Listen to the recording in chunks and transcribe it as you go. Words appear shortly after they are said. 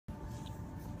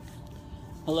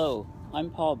Hello, I'm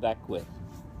Paul Beckwith.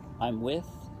 I'm with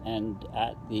and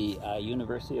at the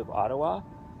University of Ottawa,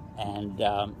 and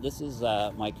this is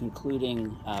my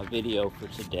concluding video for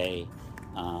today.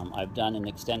 I've done an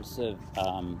extensive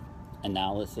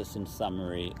analysis and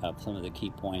summary of some of the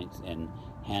key points in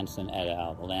Hansen et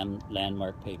al., the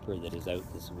landmark paper that is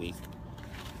out this week.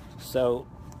 So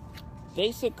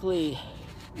basically,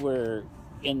 we're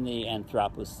in the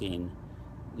Anthropocene,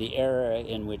 the era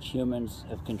in which humans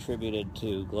have contributed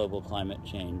to global climate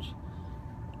change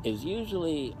is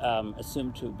usually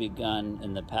assumed to have begun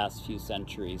in the past few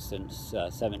centuries, since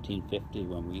 1750,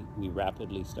 when we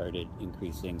rapidly started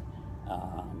increasing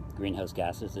greenhouse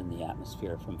gases in the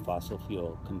atmosphere from fossil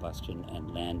fuel combustion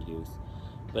and land use.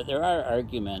 But there are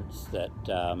arguments that,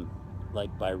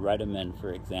 like by Rudiman,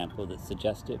 for example, that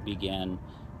suggest it began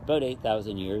about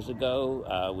 8,000 years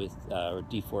ago with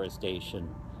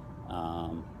deforestation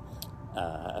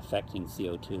affecting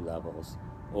CO2 levels,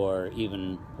 or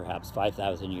even perhaps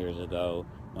 5,000 years ago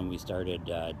when we started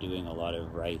doing a lot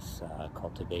of rice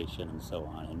cultivation and so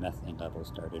on, and methane levels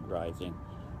started rising.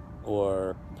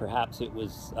 Or perhaps it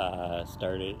was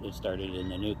started in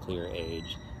the nuclear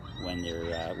age,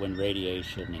 when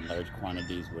radiation in large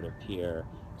quantities would appear.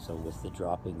 So with the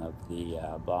dropping of the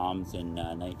bombs in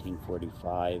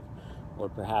 1945, or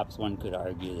perhaps one could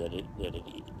argue that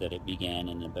it began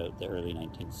in about the early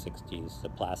 1960s, the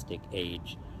plastic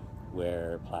age,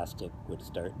 where plastic would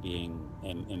start being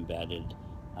embedded,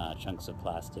 chunks of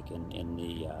plastic in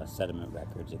the sediment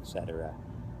records, etc.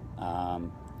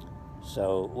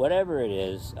 So whatever it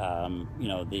is,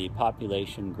 the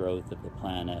population growth of the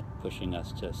planet pushing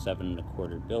us to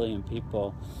 7.25 billion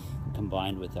people,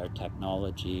 combined with our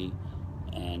technology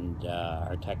and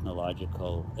our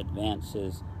technological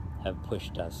advances, have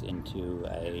pushed us into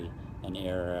an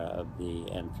era of the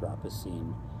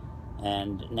Anthropocene.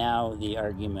 And now the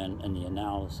argument and the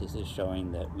analysis is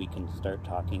showing that we can start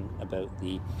talking about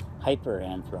the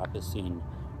hyper-Anthropocene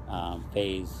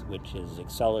phase, which is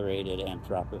accelerated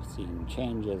Anthropocene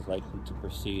changes likely to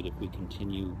proceed if we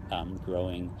continue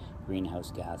growing greenhouse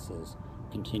gases,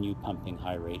 continue pumping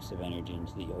high rates of energy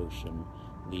into the ocean,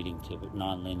 leading to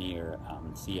nonlinear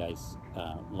sea ice,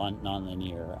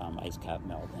 nonlinear ice cap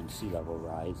melt and sea level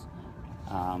rise.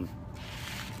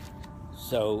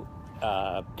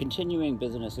 Continuing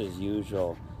business as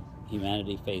usual,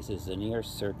 humanity faces a near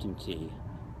certainty,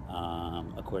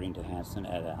 according to Hansen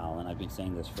et al., and I've been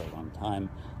saying this for a long time,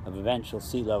 of eventual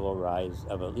sea level rise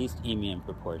of at least Eemian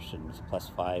proportions,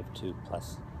 +5 to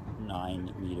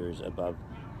 +9 meters above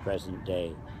present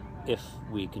day, if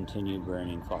we continue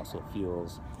burning fossil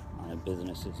fuels on a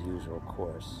business as usual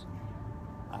course.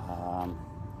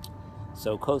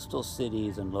 So coastal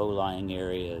cities and low-lying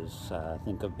areas,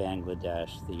 think of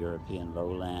Bangladesh, the European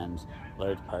lowlands,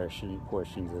 large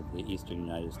portions of the eastern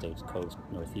United States coast,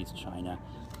 northeast China,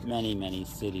 many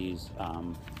cities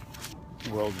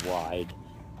worldwide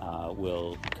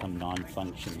will become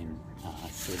non-functioning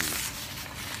cities.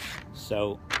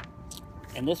 So,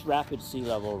 and this rapid sea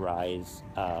level rise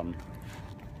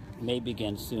may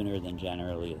begin sooner than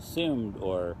generally assumed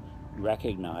or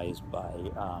recognized by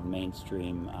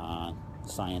mainstream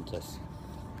scientists.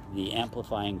 The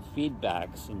amplifying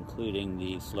feedbacks, including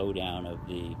the slowdown of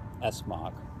the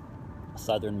SMOC,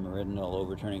 southern meridional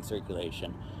overturning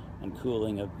circulation, and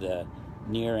cooling of the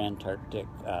near Antarctic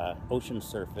ocean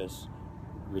surface,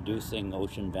 reducing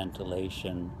ocean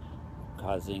ventilation,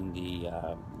 causing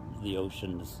the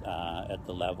oceans at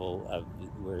the level of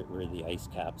where the ice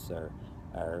caps are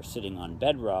sitting on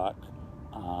bedrock,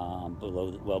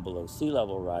 well below sea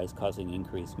level rise, causing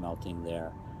increased melting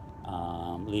there.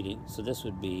 So this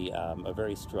would be a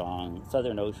very strong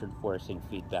southern ocean forcing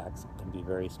feedbacks can be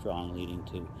very strong, leading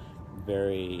to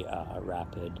very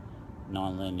rapid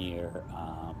nonlinear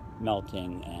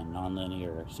melting and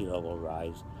nonlinear sea level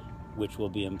rise, which will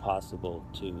be impossible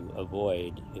to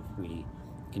avoid if we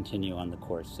continue on the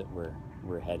course that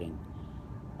we're heading.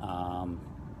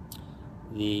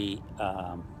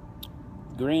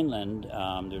 Greenland,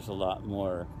 there's a lot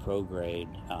more prograde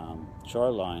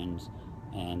shorelines,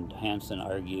 and Hansen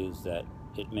argues that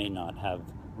it may not have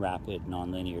rapid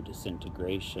nonlinear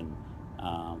disintegration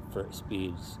for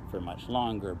speeds for much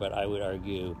longer, but I would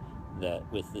argue that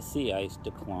with the sea ice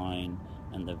decline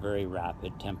and the very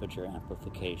rapid temperature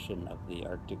amplification of the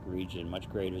Arctic region, much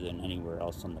greater than anywhere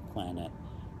else on the planet,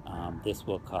 this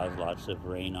will cause lots of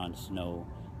rain on snow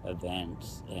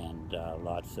events and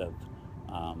lots of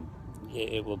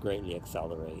it will greatly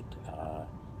accelerate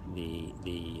the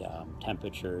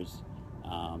temperatures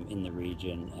in the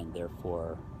region, and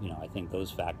therefore, I think those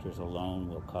factors alone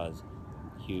will cause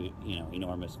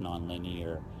enormous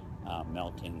nonlinear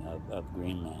melting of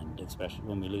Greenland, especially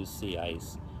when we lose sea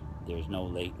ice. There's no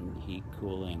latent heat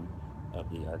cooling of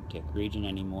the Arctic region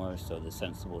anymore, so the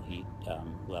sensible heat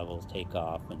levels take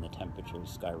off and the temperatures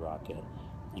skyrocket,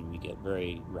 and we get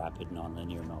very rapid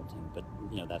nonlinear melting. But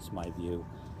that's my view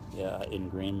in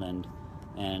Greenland.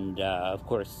 And of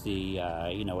course, the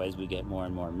as we get more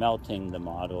and more melting, the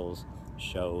models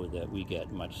show that we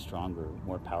get much stronger,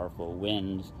 more powerful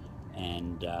winds,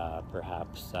 and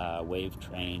perhaps wave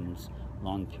trains,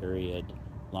 long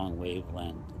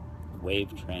wavelength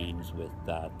wave trains with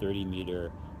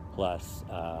 30-meter plus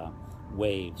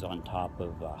waves on top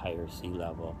of higher sea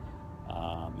level,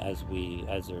 as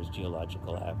there's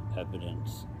geological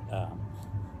evidence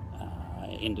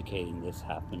indicating this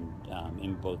happened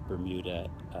in both Bermuda,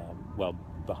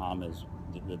 Bahamas,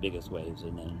 the biggest waves,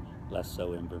 and then less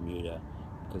so in Bermuda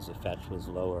because the fetch was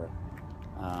lower.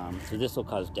 So this will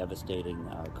cause devastating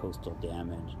coastal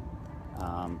damage.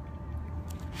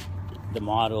 The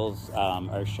models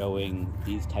are showing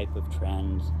these type of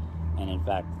trends, and in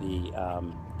fact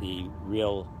the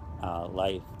real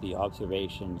life, the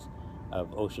observations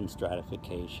of ocean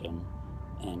stratification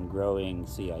and growing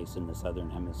sea ice in the southern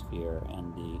hemisphere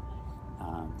and the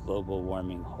global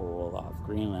warming hole off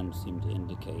Greenland seem to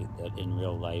indicate that in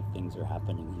real life things are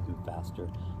happening even faster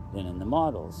than in the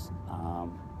models.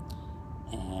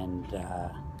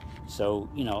 So,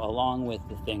 along with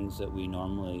the things that we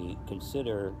normally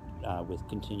consider with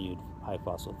continued high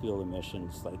fossil fuel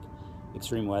emissions, like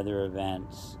extreme weather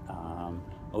events,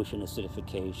 ocean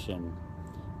acidification,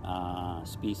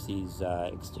 species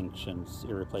extinctions,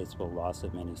 irreplaceable loss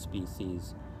of many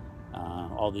species,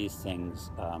 all these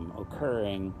things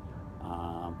occurring,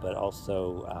 but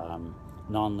also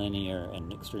nonlinear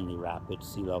and extremely rapid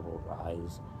sea level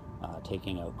rise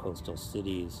taking out coastal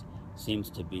cities seems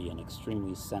to be an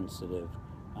extremely sensitive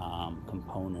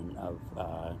component of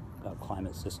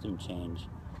climate system change.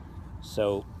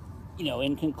 So,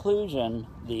 in conclusion,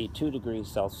 the 2 degrees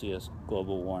Celsius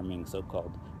global warming,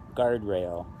 so-called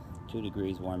guardrail, 2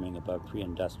 degrees warming above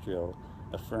pre-industrial,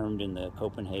 affirmed in the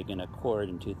Copenhagen Accord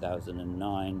in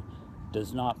 2009,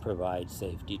 does not provide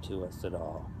safety to us at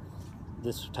all.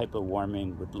 This type of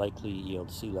warming would likely yield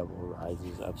sea level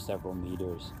rises of several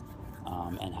meters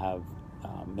and have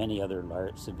many other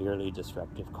severely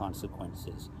destructive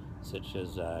consequences, such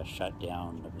as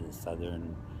shutdown of the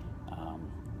southern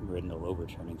meridional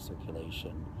overturning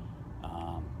circulation,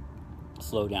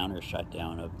 slowdown or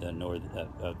shutdown of the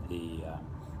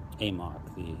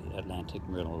AMOC, the Atlantic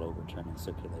meridional overturning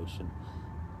circulation,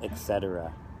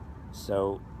 etc.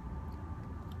 So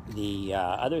the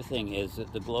other thing is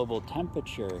that the global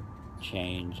temperature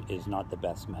change is not the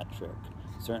best metric.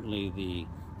 Certainly the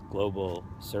global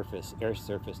air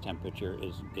surface temperature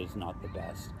is not the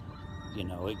best.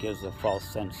 It gives a false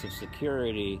sense of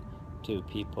security to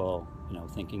people,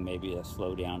 thinking maybe a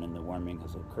slowdown in the warming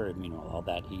has occurred. Meanwhile, all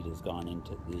that heat has gone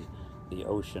into the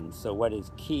ocean. So what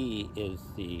is key is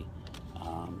the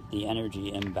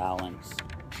energy imbalance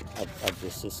of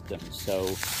the system. So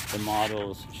the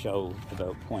models show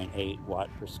about 0.8 watt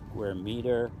per square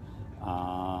meter,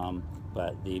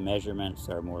 but the measurements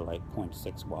are more like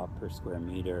 0.6 watt per square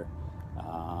meter,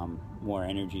 more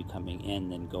energy coming in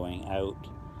than going out.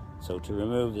 So to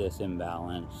remove this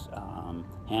imbalance,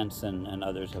 Hansen and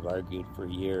others have argued for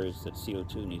years that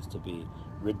CO2 needs to be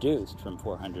reduced from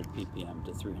 400 ppm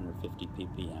to 350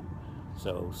 ppm.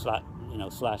 So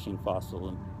slashing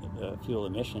fossil fuel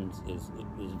emissions is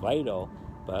vital,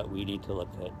 but we need to look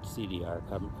at CDR,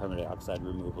 carbon dioxide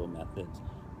removal methods,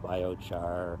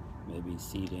 biochar, maybe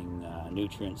seeding,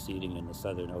 nutrient seeding in the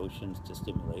southern oceans to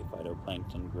stimulate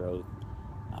phytoplankton growth,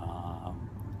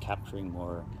 capturing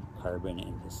more carbon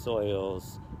in the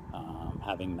soils,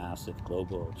 having massive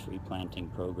global tree planting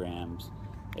programs,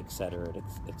 etc.,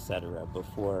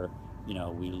 before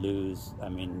we lose.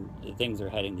 Things are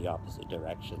heading the opposite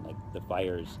direction, like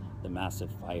the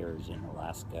massive fires in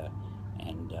Alaska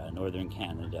and northern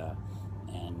Canada,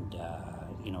 and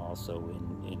also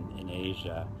in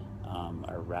Asia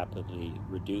are rapidly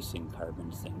reducing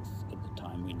carbon sinks at the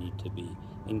time we need to be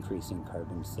increasing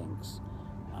carbon sinks.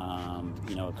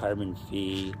 A carbon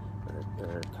fee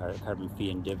or carbon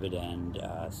fee and dividend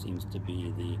seems to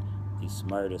be the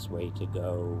smartest way to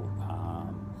go.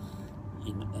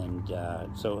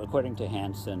 So according to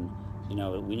Hansen,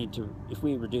 we need to, if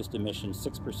we reduced emissions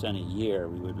 6% a year,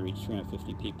 we would reach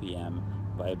 350 ppm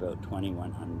by about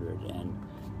 2100. And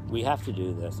we have to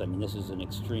do this. This is an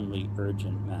extremely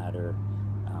urgent matter.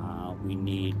 We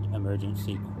need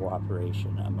emergency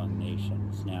cooperation among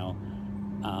nations. Now,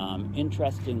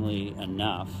 interestingly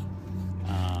enough,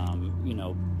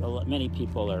 many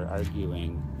people are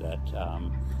arguing that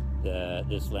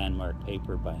this landmark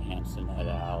paper by Hansen et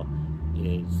al.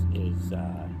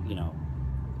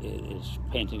 is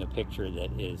painting a picture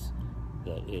that is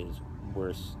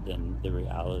worse than the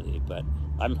reality. But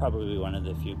I'm probably one of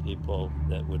the few people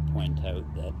that would point out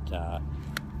that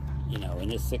in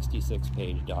this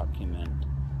 66-page document,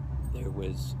 there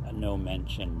was no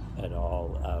mention at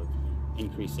all of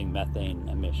increasing methane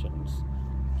emissions,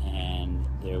 and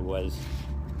there was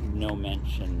no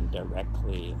mention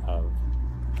directly of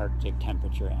Arctic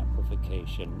temperature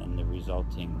amplification and the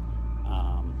resulting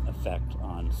effect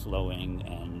on slowing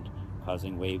and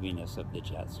causing waviness of the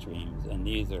jet streams. And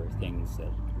these are things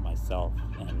that myself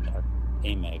and our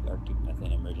AMEG, Arctic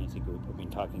Methane Emergency Group, have been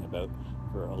talking about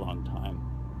for a long time,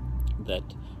 that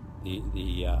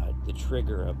the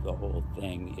trigger of the whole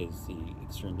thing is the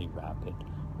extremely rapid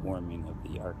warming of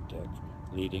the Arctic,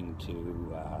 leading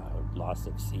to loss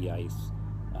of sea ice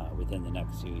within the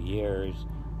next few years,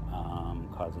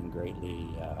 causing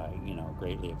greatly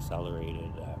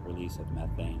accelerated release of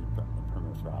methane from the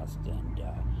permafrost and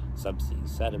subsea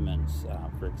sediments,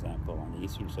 for example, on the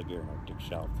eastern Siberian Arctic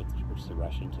shelf, which the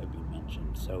Russians have been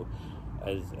mentioned. So,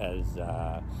 as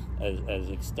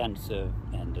extensive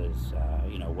and as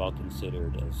well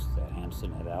considered as the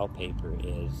Hansen et al. Paper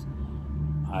is,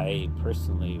 I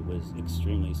personally was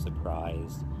extremely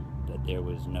surprised that there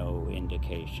was no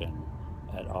indication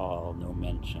at all, no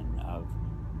mention of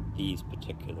these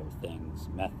particular things: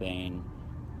 methane,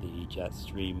 the jet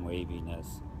stream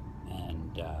waviness,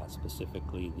 and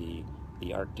specifically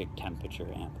the Arctic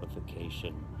temperature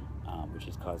amplification, which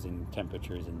is causing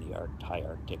temperatures in the high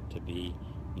Arctic to be,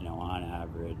 on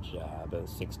average about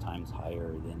 6 times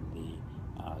higher than the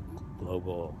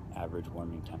global average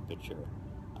warming temperature,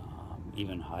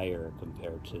 even higher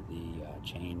compared to the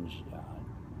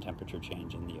temperature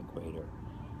change in the equator.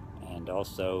 And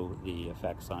also the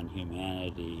effects on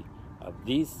humanity of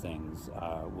these things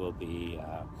will be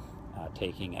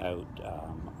taking out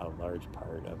a large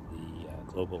part of the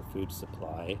global food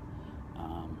supply.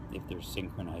 If there's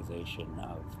synchronization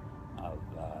of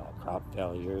crop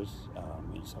failures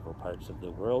in several parts of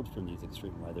the world from these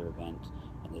extreme weather events,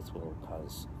 and this will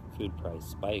cause food price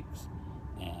spikes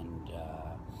and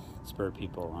spur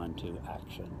people on to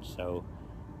action. So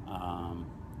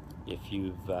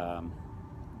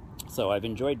I've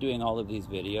enjoyed doing all of these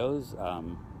videos.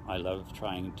 I love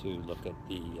trying to look at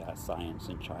the science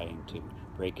and trying to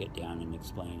break it down and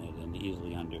explain it in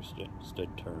easily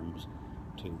understood terms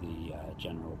to the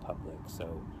general public.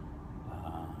 So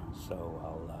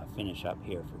I'll finish up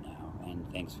here for now, and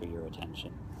thanks for your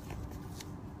attention.